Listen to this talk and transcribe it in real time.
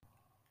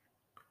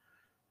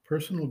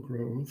personal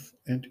growth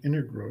and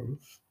inner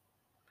growth,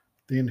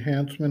 the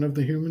enhancement of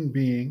the human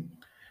being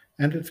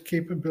and its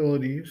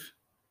capabilities,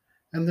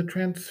 and the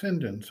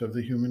transcendence of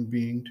the human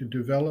being to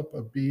develop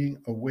a being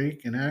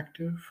awake and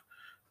active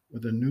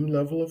with a new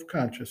level of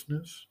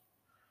consciousness,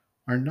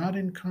 are not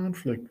in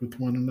conflict with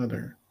one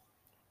another.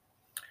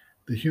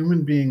 The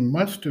human being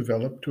must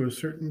develop to a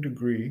certain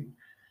degree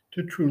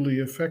to truly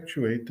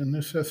effectuate the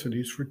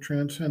necessities for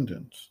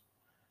transcendence.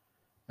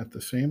 At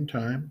the same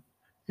time,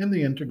 in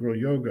the integral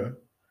yoga,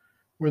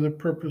 where the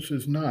purpose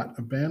is not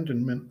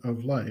abandonment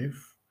of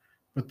life,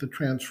 but the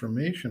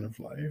transformation of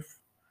life,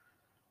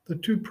 the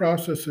two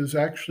processes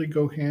actually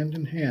go hand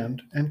in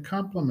hand and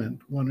complement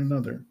one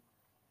another.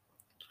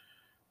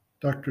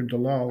 Dr.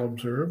 Dalal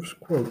observes,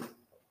 quote,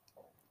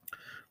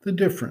 the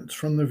difference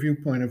from the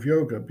viewpoint of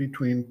yoga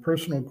between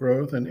personal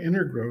growth and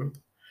inner growth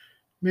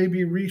may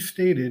be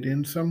restated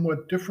in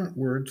somewhat different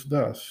words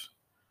thus.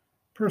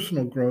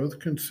 Personal growth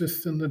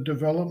consists in the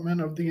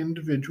development of the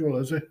individual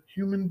as a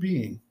human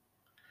being,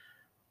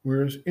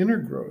 whereas inner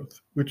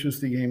growth, which is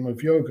the aim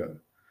of yoga,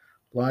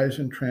 lies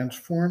in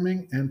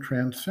transforming and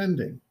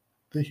transcending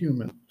the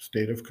human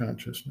state of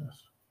consciousness.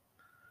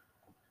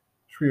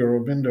 Sri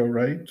Aurobindo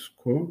writes,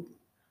 quote,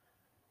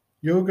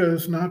 yoga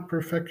is not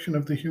perfection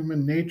of the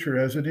human nature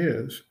as it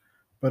is,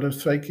 but a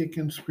psychic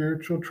and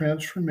spiritual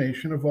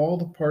transformation of all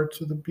the parts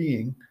of the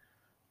being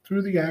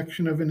through the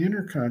action of an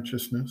inner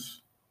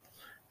consciousness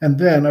and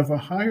then of a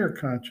higher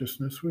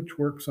consciousness which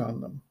works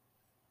on them,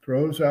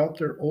 throws out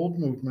their old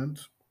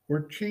movements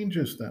or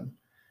changes them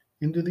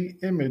into the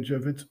image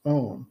of its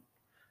own,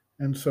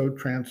 and so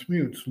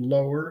transmutes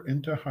lower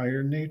into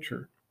higher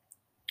nature.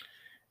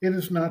 It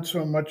is not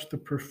so much the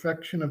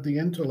perfection of the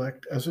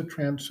intellect as a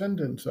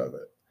transcendence of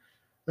it,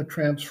 a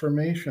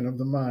transformation of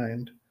the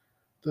mind,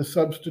 the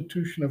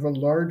substitution of a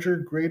larger,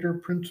 greater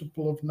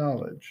principle of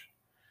knowledge,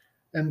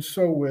 and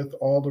so with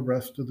all the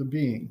rest of the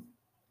being,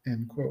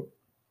 end quote.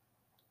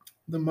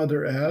 The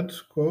mother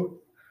adds,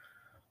 quote,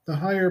 the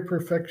higher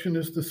perfection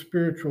is the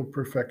spiritual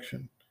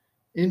perfection,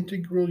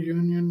 integral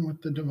union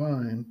with the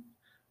divine,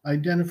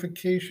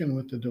 identification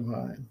with the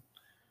divine,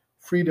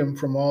 freedom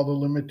from all the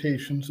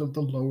limitations of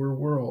the lower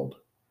world.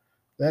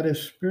 That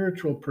is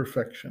spiritual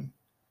perfection,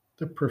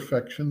 the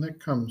perfection that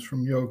comes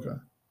from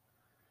yoga.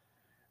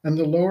 And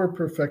the lower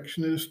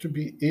perfection is to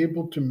be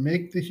able to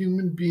make the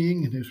human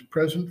being in his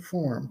present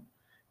form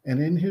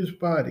and in his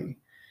body,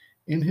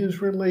 in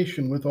his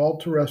relation with all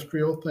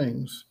terrestrial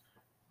things,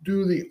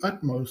 do the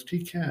utmost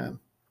he can.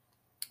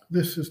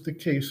 This is the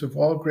case of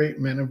all great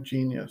men of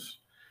genius,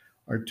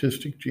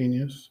 artistic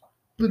genius,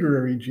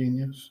 literary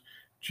genius,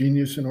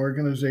 genius in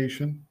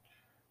organization,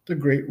 the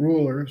great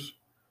rulers,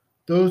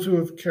 those who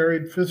have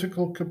carried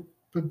physical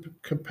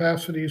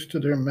capacities to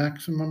their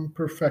maximum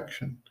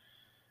perfection,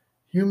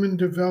 human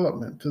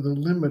development to the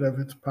limit of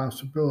its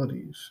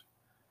possibilities.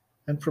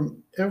 And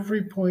from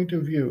every point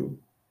of view,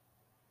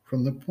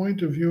 from the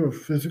point of view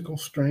of physical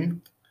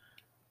strength,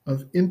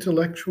 of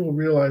intellectual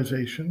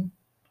realization,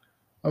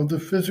 of the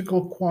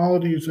physical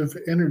qualities of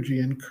energy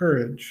and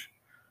courage,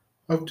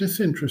 of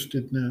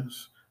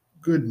disinterestedness,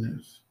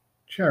 goodness,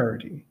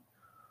 charity,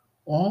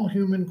 all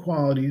human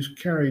qualities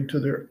carried to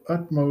their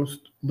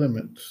utmost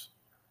limits.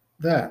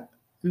 That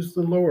is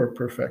the lower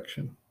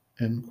perfection,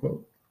 end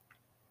quote.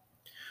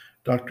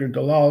 Dr.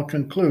 Dalal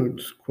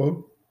concludes,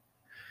 quote,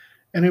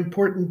 an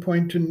important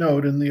point to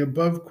note in the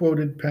above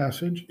quoted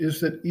passage is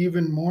that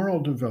even moral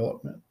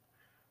development,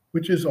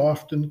 which is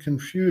often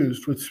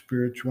confused with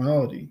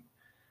spirituality,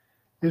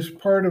 is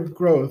part of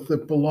growth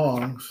that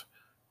belongs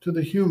to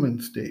the human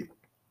state.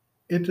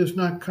 It does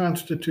not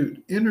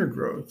constitute inner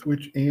growth,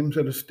 which aims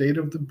at a state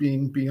of the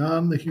being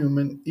beyond the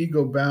human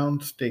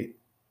ego-bound state,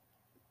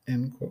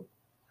 end quote.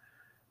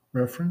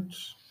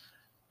 Reference,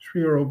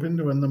 Sri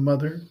Aurobindo and the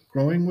Mother,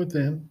 Growing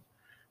Within,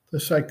 The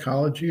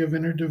Psychology of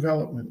Inner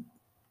Development,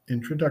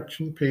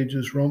 Introduction,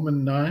 pages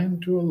Roman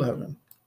 9 to 11.